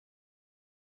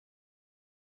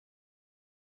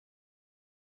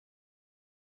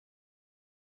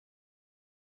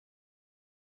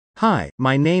Hi,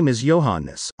 my name is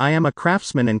Johannes. I am a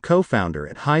craftsman and co-founder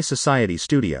at High Society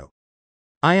Studio.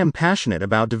 I am passionate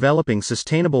about developing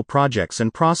sustainable projects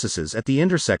and processes at the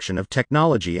intersection of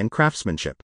technology and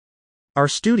craftsmanship. Our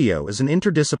studio is an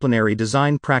interdisciplinary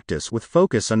design practice with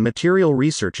focus on material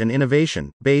research and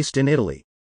innovation, based in Italy.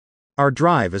 Our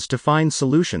drive is to find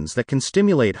solutions that can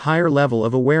stimulate higher level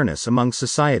of awareness among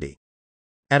society.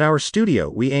 At our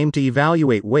studio, we aim to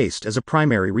evaluate waste as a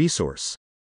primary resource.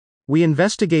 We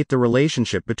investigate the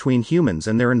relationship between humans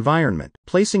and their environment,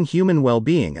 placing human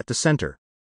well-being at the center.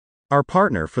 Our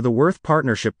partner for the Worth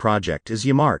Partnership Project is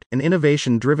IAMART, an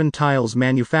innovation-driven tiles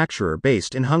manufacturer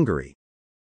based in Hungary.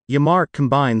 IAMART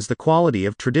combines the quality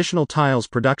of traditional tiles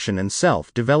production and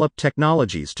self-developed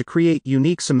technologies to create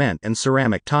unique cement and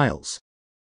ceramic tiles.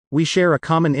 We share a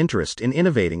common interest in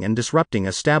innovating and disrupting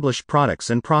established products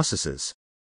and processes.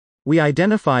 We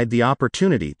identified the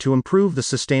opportunity to improve the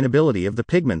sustainability of the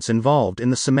pigments involved in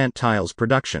the cement tiles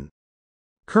production.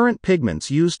 Current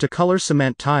pigments used to color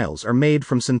cement tiles are made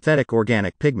from synthetic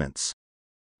organic pigments.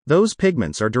 Those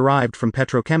pigments are derived from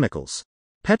petrochemicals.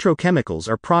 Petrochemicals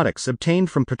are products obtained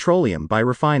from petroleum by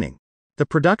refining. The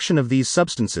production of these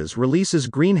substances releases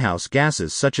greenhouse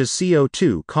gases such as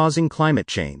CO2, causing climate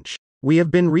change. We have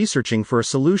been researching for a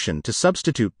solution to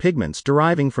substitute pigments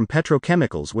deriving from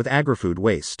petrochemicals with agri-food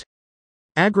waste.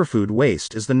 Agri-food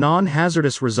waste is the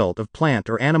non-hazardous result of plant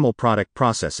or animal product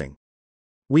processing.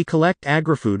 We collect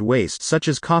agri-food waste such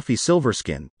as coffee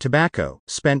silverskin, tobacco,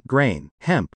 spent grain,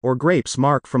 hemp, or grapes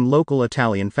marked from local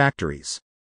Italian factories.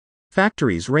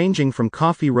 Factories ranging from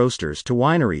coffee roasters to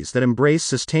wineries that embrace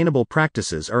sustainable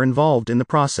practices are involved in the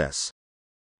process.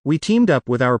 We teamed up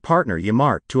with our partner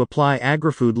IAMART to apply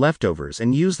agri-food leftovers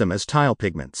and use them as tile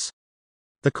pigments.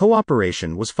 The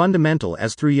cooperation was fundamental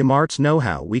as through IAMART's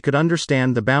know-how we could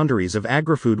understand the boundaries of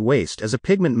agri-food waste as a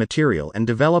pigment material and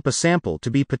develop a sample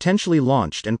to be potentially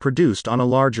launched and produced on a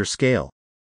larger scale.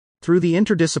 Through the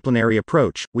interdisciplinary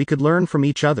approach, we could learn from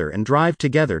each other and drive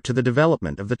together to the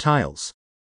development of the tiles.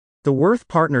 The Worth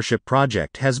Partnership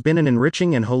Project has been an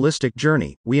enriching and holistic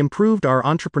journey. We improved our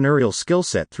entrepreneurial skill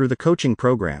set through the coaching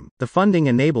program, the funding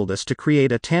enabled us to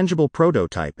create a tangible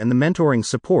prototype, and the mentoring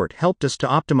support helped us to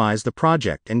optimize the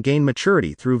project and gain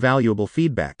maturity through valuable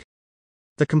feedback.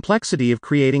 The complexity of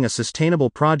creating a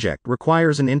sustainable project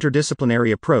requires an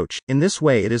interdisciplinary approach. In this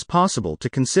way, it is possible to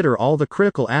consider all the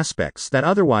critical aspects that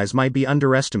otherwise might be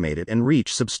underestimated and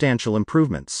reach substantial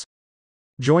improvements.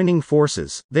 Joining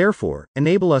forces, therefore,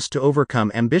 enable us to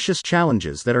overcome ambitious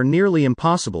challenges that are nearly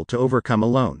impossible to overcome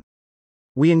alone.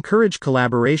 We encourage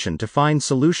collaboration to find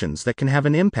solutions that can have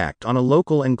an impact on a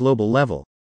local and global level.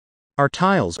 Our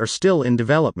tiles are still in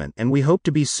development, and we hope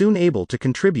to be soon able to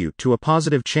contribute to a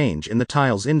positive change in the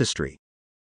tiles industry.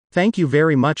 Thank you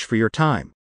very much for your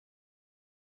time.